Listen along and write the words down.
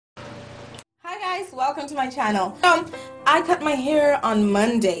guys, welcome to my channel. I cut my hair on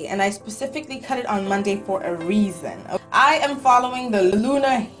Monday, and I specifically cut it on Monday for a reason. I am following the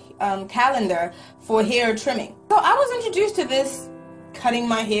Lunar calendar for hair trimming. So I was introduced to this cutting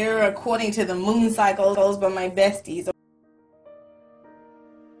my hair according to the moon cycles by my besties.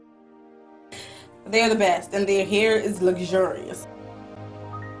 They're the best, and their hair is luxurious.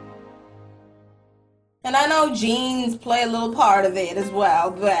 And I know genes play a little part of it as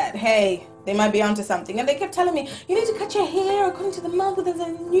well, but hey, they might be onto something. And they kept telling me, you need to cut your hair according to the month because there's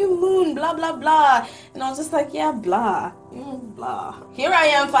a new moon, blah, blah, blah. And I was just like, yeah, blah, blah. Here I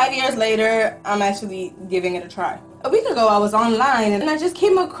am 5 years later, I'm actually giving it a try. A week ago, I was online and I just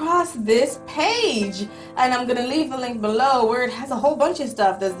came across this page. And I'm going to leave the link below where it has a whole bunch of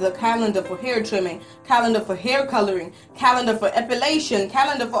stuff. There's the calendar for hair trimming, calendar for hair coloring, calendar for epilation,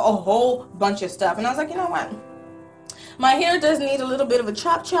 calendar for a whole bunch of stuff. And I was like, you know what? My hair does need a little bit of a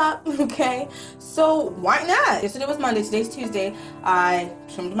chop, okay? So why not? Yesterday was Monday, today's Tuesday. I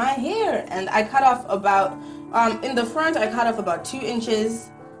trimmed my hair and I cut off about, in the front I cut off about 2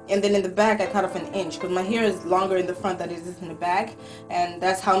 inches. And then in the back, I cut off 1 inch because my hair is longer in the front than it is in the back. And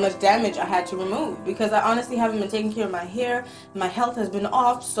that's how much damage I had to remove because I honestly haven't been taking care of my hair. My health has been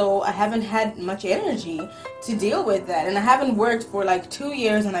off, so I haven't had much energy to deal with that. And I haven't worked for like 2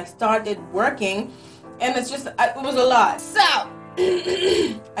 years, and I started working, and it's just, it was a lot. So,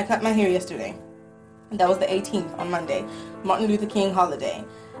 I cut my hair yesterday. That was the 18th on Monday, Martin Luther King holiday.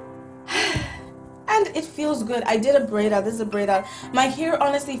 And it feels good. I did a braid out. This is a braid out. My hair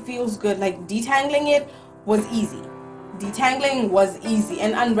honestly feels good. Like detangling it was easy. Detangling was easy.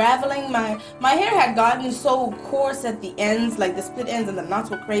 And unraveling my hair had gotten so coarse at the ends, like the split ends and the knots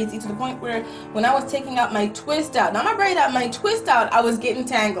were crazy, to the point where when I was taking out my twist out, not my braid out, my twist out, I was getting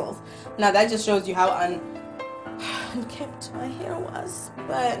tangles. Now that just shows you how unkempt my hair was.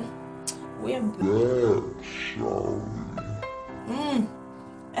 But we're good.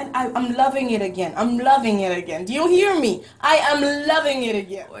 And I'm loving it again. I'm loving it again. Do you hear me? I am loving it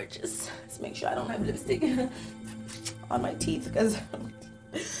again. Gorgeous. Let's make sure I don't have lipstick on my teeth because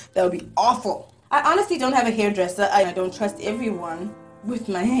that would be awful. I honestly don't have a hairdresser. I don't trust everyone with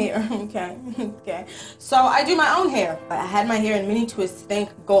my hair. Okay. Okay. So I do my own hair. I had my hair in mini twists, thank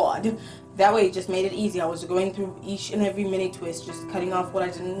God. That way it just made it easy. I was going through each and every mini twist, just cutting off what I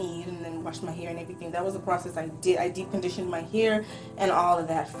didn't need and then washed my hair and everything. That was the process I did. I deep conditioned my hair and all of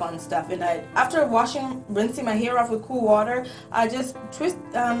that fun stuff. And after rinsing my hair off with cool water, I just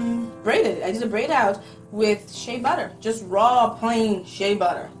braided it. I did a braid out with shea butter, just raw, plain shea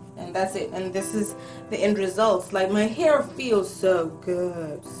butter. And that's it. And this is the end results. Like, my hair feels so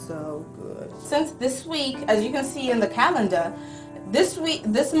good, so good. Since this week, as you can see in the calendar, this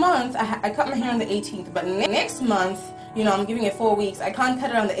month, I cut my hair on the 18th, but next month, you know, I'm giving it 4 weeks. I can't cut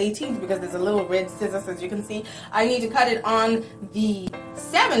it on the 18th because there's a little red scissors, as you can see. I need to cut it on the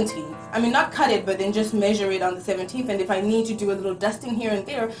 17th. I mean, not cut it, but then just measure it on the 17th. And if I need to do a little dusting here and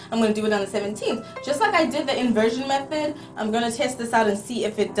there, I'm going to do it on the 17th. Just like I did the inversion method, I'm going to test this out and see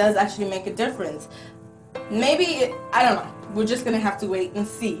if it does actually make a difference. Maybe, I don't know. We're just going to have to wait and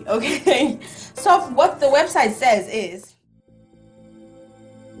see, okay? So what the website says is,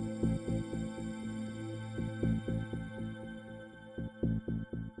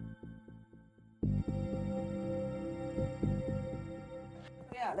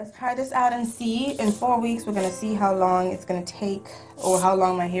 let's try this out and see. In 4 weeks, we're going to see how long it's going to take or how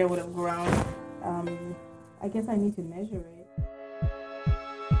long my hair would have grown. I guess I need to measure it.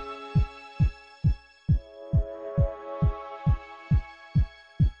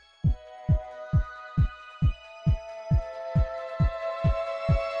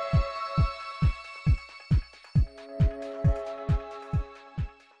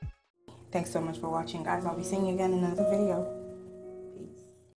 Thanks so much for watching, guys. I'll be seeing you again in another video.